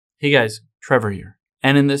Hey guys, Trevor here.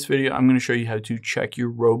 And in this video, I'm going to show you how to check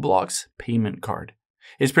your Roblox payment card.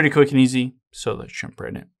 It's pretty quick and easy, so let's jump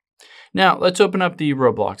right in. Now, let's open up the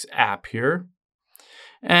Roblox app here.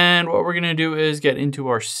 And what we're going to do is get into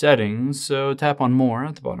our settings. So tap on More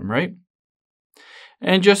at the bottom right.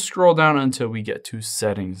 And just scroll down until we get to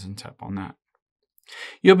Settings and tap on that.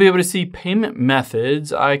 You'll be able to see payment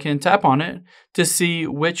methods. I can tap on it to see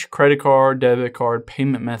which credit card, debit card,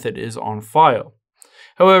 payment method is on file.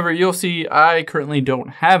 However, you'll see I currently don't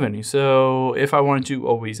have any. So if I wanted to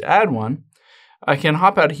always add one, I can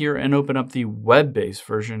hop out here and open up the web-based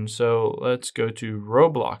version. So let's go to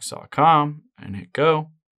roblox.com and hit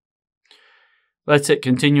go. Let's hit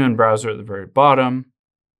continue in browser at the very bottom.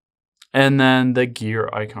 And then the gear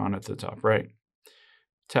icon at the top right.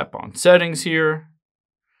 Tap on settings here.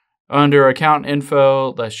 Under account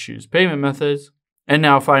info, let's choose payment methods. And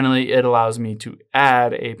now finally, it allows me to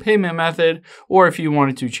add a payment method, or if you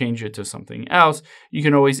wanted to change it to something else, you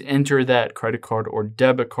can always enter that credit card or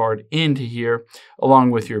debit card into here,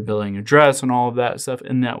 along with your billing address and all of that stuff,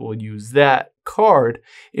 and that will use that card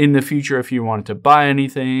in the future if you wanted to buy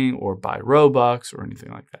anything or buy Robux or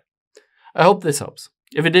anything like that. I hope this helps.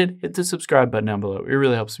 If it did, hit the subscribe button down below. It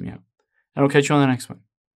really helps me out. And I'll catch you on the next one.